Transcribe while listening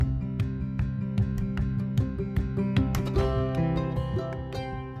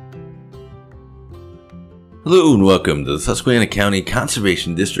Hello and welcome to the Susquehanna County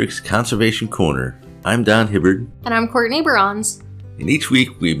Conservation District's Conservation Corner. I'm Don Hibbard. And I'm Courtney Barons. And each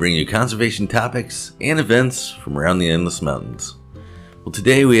week we bring you conservation topics and events from around the Endless Mountains. Well,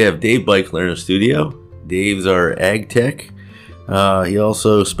 today we have Dave Beichler in the studio. Dave's our ag tech. He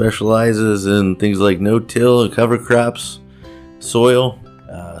also specializes in things like no-till and cover crops, soil.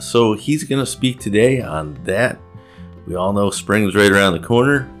 So he's going to speak today on that. We all know spring's right around the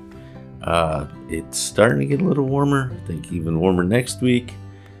corner. It's starting to get a little warmer. I think even warmer next week.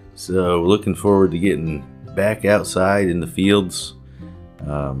 So we're looking forward to getting back outside in the fields.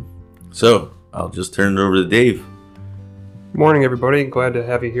 So I'll just turn it over to Dave. Good morning, everybody. Glad to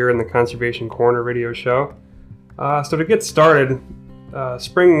have you here in the Conservation Corner radio show. So to get started,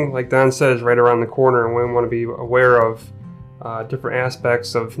 spring, like Don said, is right around the corner, and we want to be aware of different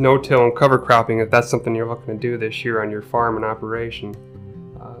aspects of no-till and cover cropping if that's something you're looking to do this year on your farm and operation.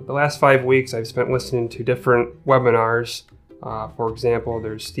 The last 5 weeks I've spent listening to different webinars. For example,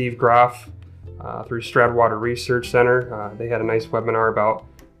 there's Steve Groff through Stradwater Research Center. They had a nice webinar about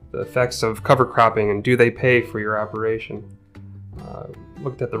the effects of cover cropping and do they pay for your operation.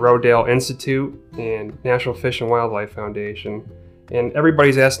 Looked at the Rodale Institute and National Fish and Wildlife Foundation. And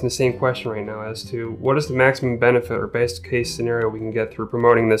everybody's asking the same question right now as to what is the maximum benefit or best case scenario we can get through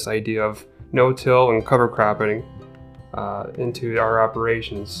promoting this idea of no-till and cover cropping into our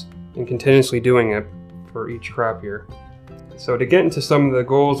operations and continuously doing it for each crop year. So to get into some of the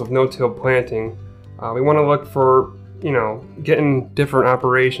goals of no-till planting, we want to look for, getting different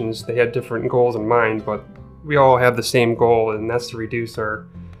operations. They had different goals in mind, but we all have the same goal, and that's to reduce our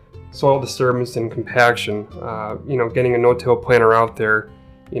soil disturbance and compaction. Getting a no-till planter out there,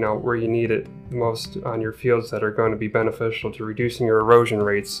 where you need it most on your fields that are going to be beneficial to reducing your erosion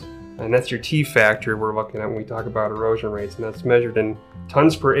rates. And that's your T factor we're looking at when we talk about erosion rates, and that's measured in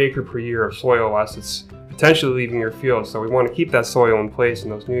tons per acre per year of soil loss that's potentially leaving your field. So we want to keep that soil in place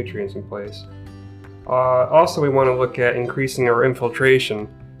and those nutrients in place. Also, we want to look at increasing our infiltration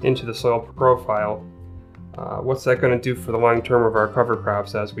into the soil profile. What's that going to do for the long term of our cover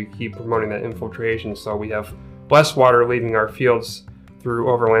crops as we keep promoting that infiltration so we have less water leaving our fields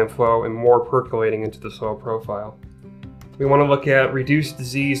through overland flow and more percolating into the soil profile. We want to look at reduced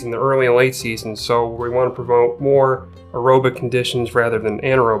disease in the early and late season, so we want to promote more aerobic conditions rather than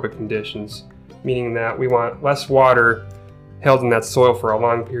anaerobic conditions, meaning that we want less water held in that soil for a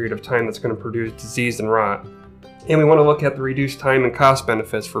long period of time that's going to produce disease and rot. And we want to look at the reduced time and cost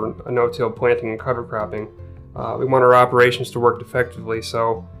benefits for a no-till planting and cover cropping. We want our operations to work effectively,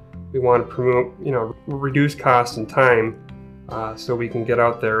 so we want to promote, reduce cost and time so we can get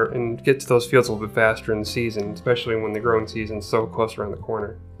out there and get to those fields a little bit faster in the season, especially when the growing season is so close around the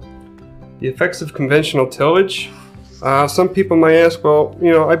corner. The effects of conventional tillage. Some people might ask, well,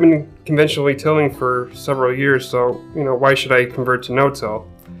 I've been conventionally tilling for several years, so, why should I convert to no-till?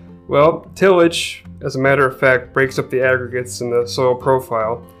 Well, tillage, as a matter of fact, breaks up the aggregates in the soil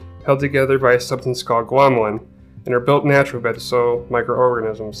profile, held together by a substance called glomalin, and are built naturally by the soil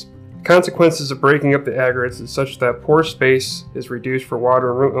microorganisms. The consequences of breaking up the aggregates is such that pore space is reduced for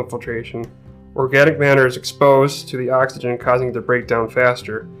water and root infiltration, organic matter is exposed to the oxygen causing it to break down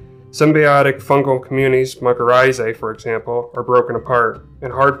faster, symbiotic fungal communities, mycorrhizae for example, are broken apart,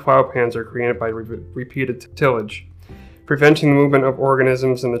 and hard plow pans are created by repeated tillage, preventing the movement of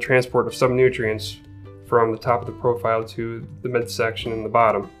organisms and the transport of some nutrients from the top of the profile to the midsection and the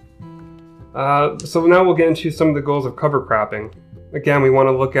bottom. So now we'll get into some of the goals of cover cropping. Again, we want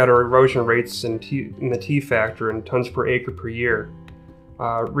to look at our erosion rates in the T factor in tons per acre per year,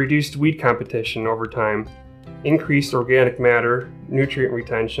 reduced weed competition over time, increased organic matter, nutrient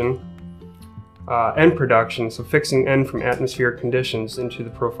retention, N production, so fixing N from atmospheric conditions into the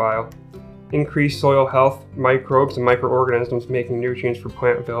profile, increased soil health, microbes and microorganisms making nutrients for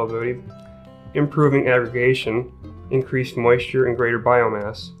plant availability, improving aggregation, increased moisture and greater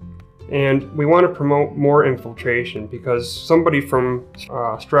biomass. And we want to promote more infiltration because somebody from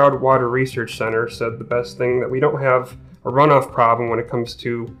Stradwater Research Center said the best thing that we don't have a runoff problem when it comes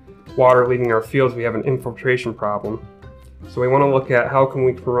to water leaving our fields, we have an infiltration problem. So we want to look at how can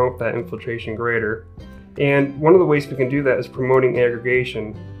we promote that infiltration greater. And one of the ways we can do that is promoting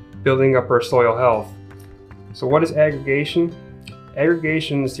aggregation, building up our soil health. So what is aggregation?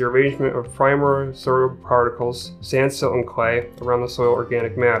 Aggregation is the arrangement of primary soil particles, sand, silt, and clay around the soil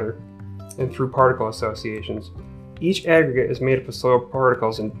organic matter, and through particle associations. Each aggregate is made up of soil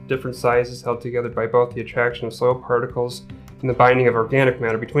particles in different sizes held together by both the attraction of soil particles and the binding of organic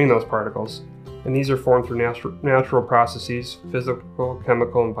matter between those particles. And these are formed through natural processes, physical,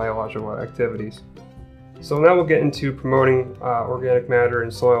 chemical, and biological activities. So now we'll get into promoting organic matter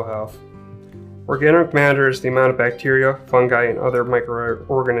and soil health. Organic matter is the amount of bacteria, fungi, and other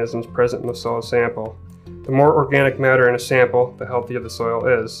microorganisms present in the soil sample. The more organic matter in a sample, the healthier the soil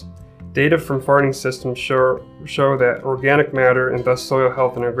is. Data from farming systems show that organic matter and thus soil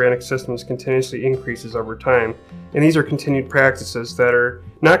health in organic systems continuously increases over time. And these are continued practices that are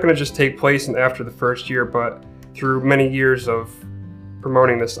not going to just take place after the first year, but through many years of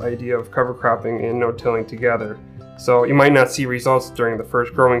promoting this idea of cover cropping and no-tilling together. So you might not see results during the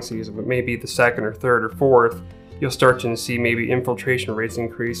first growing season, but maybe the second or third or fourth, you'll start to see maybe infiltration rates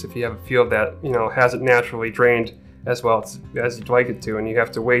increase if you have a field that hasn't naturally drained as well as you'd like it to, and you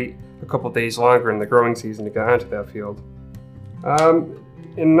have to wait a couple days longer in the growing season to get onto that field.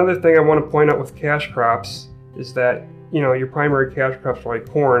 Another thing I want to point out with cash crops is that your primary cash crops like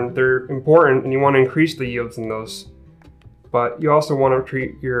corn, they're important and you want to increase the yields in those, but you also want to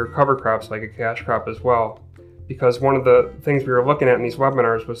treat your cover crops like a cash crop as well. Because one of the things we were looking at in these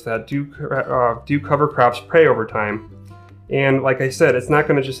webinars was that do cover crops pay over time? And like I said, it's not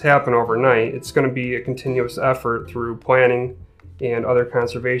going to just happen overnight. It's going to be a continuous effort through planning and other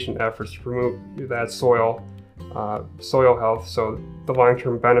conservation efforts to promote that soil health, so the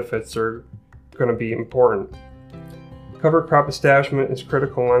long-term benefits are going to be important. Cover crop establishment is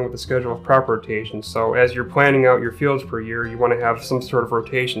critical along with the schedule of crop rotation. So as you're planning out your fields per year, you want to have some sort of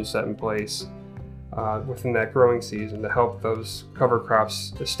rotation set in place within that growing season to help those cover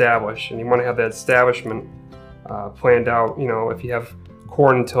crops establish. And you want to have that establishment planned out. If you have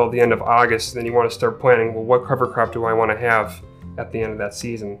corn until the end of August, then you want to start planning, well, what cover crop do I want to have at the end of that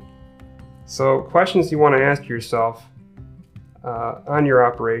season? So questions you want to ask yourself on your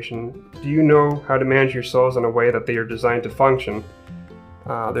operation: do you know how to manage your soils in a way that they are designed to function?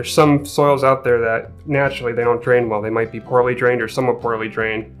 There's some soils out there that naturally they don't drain well. They might be poorly drained or somewhat poorly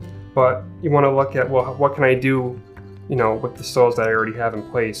drained. But you want to look at, well, what can I do, with the soils that I already have in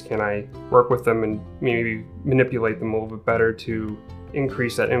place? Can I work with them and maybe manipulate them a little bit better to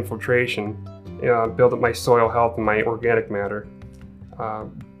increase that infiltration, build up my soil health and my organic matter?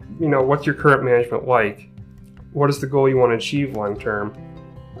 What's your current management like? What is the goal you want to achieve long term?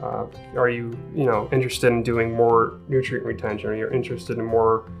 Are you, interested in doing more nutrient retention? Are you interested in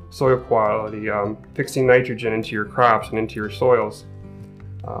more soil quality, fixing nitrogen into your crops and into your soils?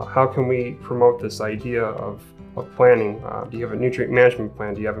 How can we promote this idea of planning? Do you have a nutrient management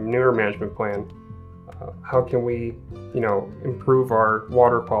plan? Do you have a manure management plan? How can we, improve our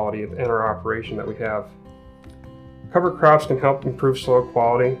water quality in our operation that we have? Cover crops can help improve soil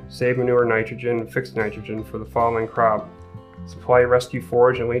quality, save manure nitrogen, and fix nitrogen for the following crop. Supply rescue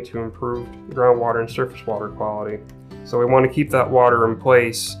forage and lead to improved groundwater and surface water quality. So we want to keep that water in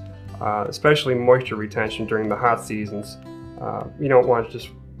place, especially moisture retention during the hot seasons. You don't want just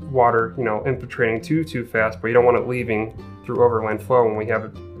water, infiltrating too fast, but you don't want it leaving through overland flow when we have a,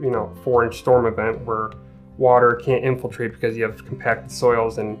 4-inch storm event where water can't infiltrate because you have compacted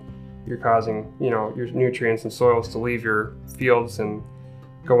soils and you're causing, your nutrients and soils to leave your fields and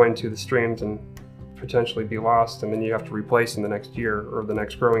go into the streams and potentially be lost, and then you have to replace in the next year or the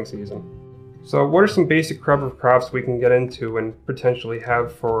next growing season. So what are some basic cover crops we can get into and potentially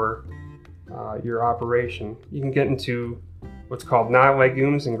have for your operation? You can get into what's called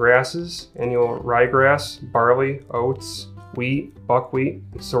non-legumes and grasses: annual ryegrass, barley, oats, wheat, buckwheat,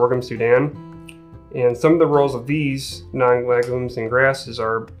 sorghum Sudan. And some of the roles of these non-legumes and grasses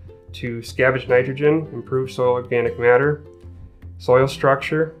are to scavenge nitrogen, improve soil organic matter, soil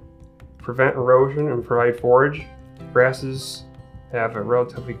structure, prevent erosion, and provide forage. Grasses have a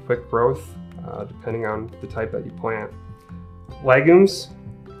relatively quick growth depending on the type that you plant. Legumes,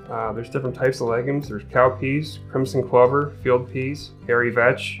 there's different types of legumes. There's cowpeas, crimson clover, field peas, hairy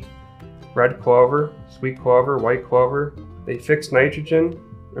vetch, red clover, sweet clover, white clover. They fix nitrogen,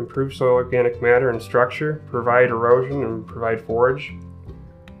 improve soil organic matter and structure, provide erosion, and provide forage.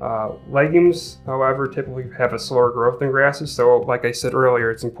 Legumes, however, typically have a slower growth than grasses, so like I said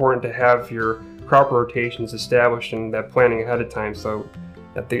earlier, it's important to have your crop rotations established and that planning ahead of time, so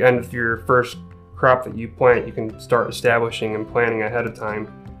at the end of your first crop that you plant, you can start establishing and planning ahead of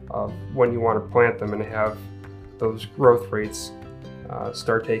time of when you want to plant them and have those growth rates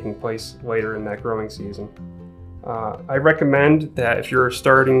start taking place later in that growing season. I recommend that if you're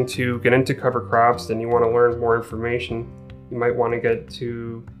starting to get into cover crops and you want to learn more information, you might want to get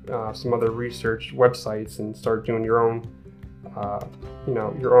to some other research websites and start doing your own,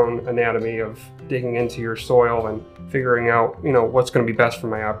 your own anatomy of digging into your soil and figuring out, what's going to be best for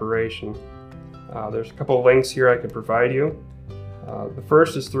my operation. There's a couple of links here I could provide you. The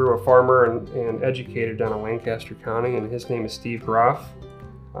first is through a farmer and educator down in Lancaster County, and his name is Steve Groff.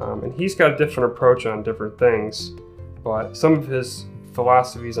 And he's got a different approach on different things, but some of his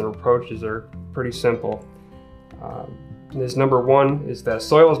philosophies and approaches are pretty simple. This number one is that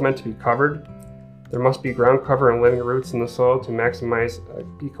soil is meant to be covered. There must be ground cover and living roots in the soil to maximize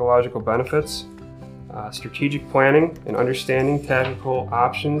ecological benefits. Strategic planning and understanding tactical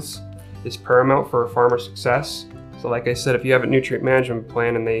options is paramount for a farmer's success. So like I said, if you have a nutrient management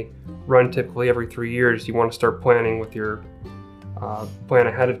plan and they run typically every 3 years, you want to start planning with your plan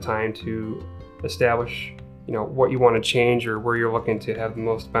ahead of time to establish what you want to change or where you're looking to have the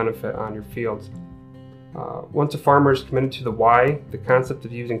most benefit on your fields. Once a farmer is committed to the why, the concept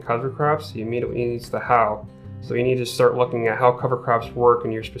of using cover crops, he immediately needs the how. So you need to start looking at how cover crops work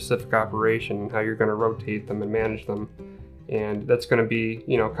in your specific operation, how you're going to rotate them and manage them. And that's going to be,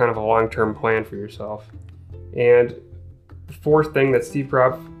 kind of a long-term plan for yourself. And the fourth thing that Steve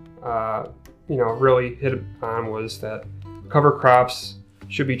Kropf, really hit on was that cover crops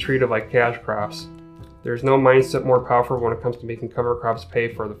should be treated like cash crops. There's no mindset more powerful when it comes to making cover crops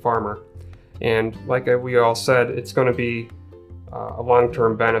pay for the farmer. And like we all said, it's going to be a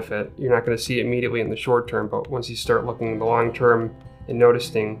long-term benefit. You're not going to see it immediately in the short term, but once you start looking in the long term and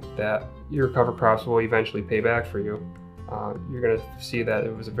noticing that your cover crops will eventually pay back for you, you're going to see that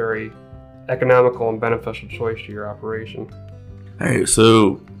it was a very economical and beneficial choice to your operation. All right,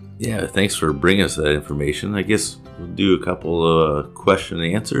 so yeah, thanks for bringing us that information. I guess we'll do a couple of question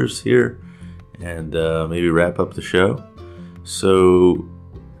and answers here and maybe wrap up the show. So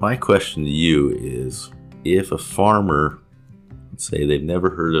my question to you is, if a farmer, let's say they've never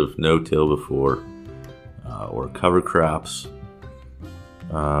heard of no-till before or cover crops,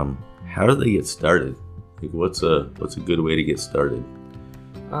 how do they get started? Like, what's a good way to get started?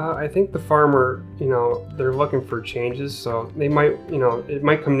 I think the farmer, they're looking for changes, so they might, it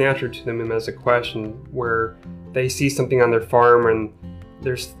might come natural to them as a question where they see something on their farm and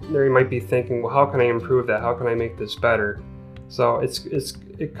they might be thinking, well, how can I improve that? How can I make this better? So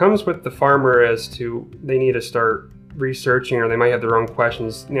it comes with the farmer as to they need to start researching, or they might have their own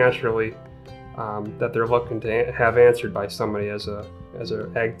questions naturally that they're looking to have answered by somebody as a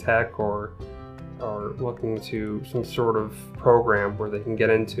ag tech or looking to some sort of program where they can get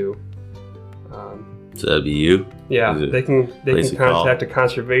into. So that'd be you? Yeah, they can contact a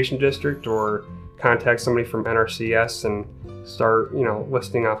conservation district or contact somebody from NRCS and start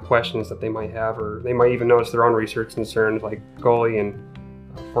listing off questions that they might have, or they might even notice their own research concerns like gully and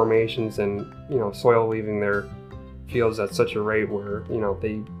formations and soil leaving their fields at such a rate where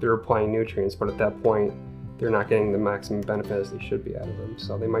they're applying nutrients, but at that point they're not getting the maximum benefit as they should be out of them.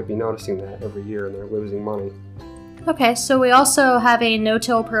 So they might be noticing that every year and they're losing money. Okay, so we also have a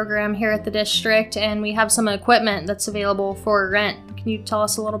no-till program here at the district, and we have some equipment that's available for rent. Can you tell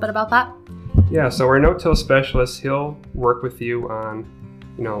us a little bit about that? Yeah, so our no-till specialist, he'll work with you on,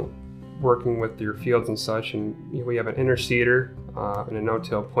 working with your fields and such, and we have an interseeder and a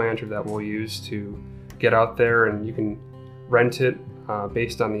no-till planter that we'll use to get out there, and you can rent it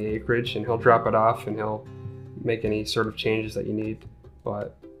based on the acreage, and he'll drop it off and he'll make any sort of changes that you need.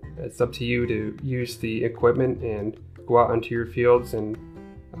 But it's up to you to use the equipment and go out onto your fields and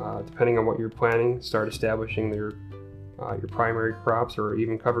depending on what you're planning, start establishing your primary crops or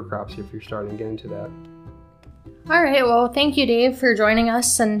even cover crops if you're starting to get into that. All right, well, thank you, Dave, for joining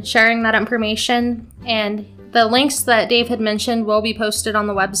us and sharing that information. And the links that Dave had mentioned will be posted on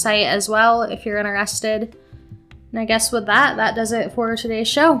the website as well if you're interested. And I guess with that does it for today's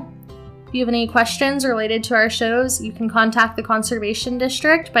show. If you have any questions related to our shows, you can contact the Conservation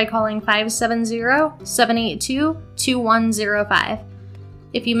District by calling 570-782-2105.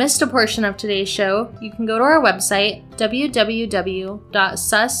 If you missed a portion of today's show, you can go to our website,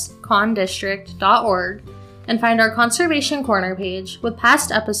 www.suscondistrict.org, and find our Conservation Corner page with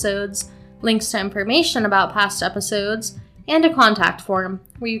past episodes, links to information about past episodes, and a contact form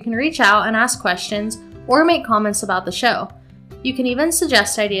where you can reach out and ask questions or make comments about the show. You can even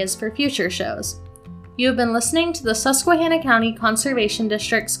suggest ideas for future shows. You have been listening to the Susquehanna County Conservation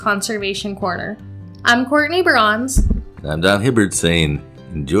District's Conservation Corner. I'm Courtney Bronze. And I'm Don Hibbert saying,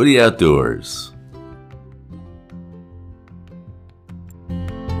 enjoy the outdoors.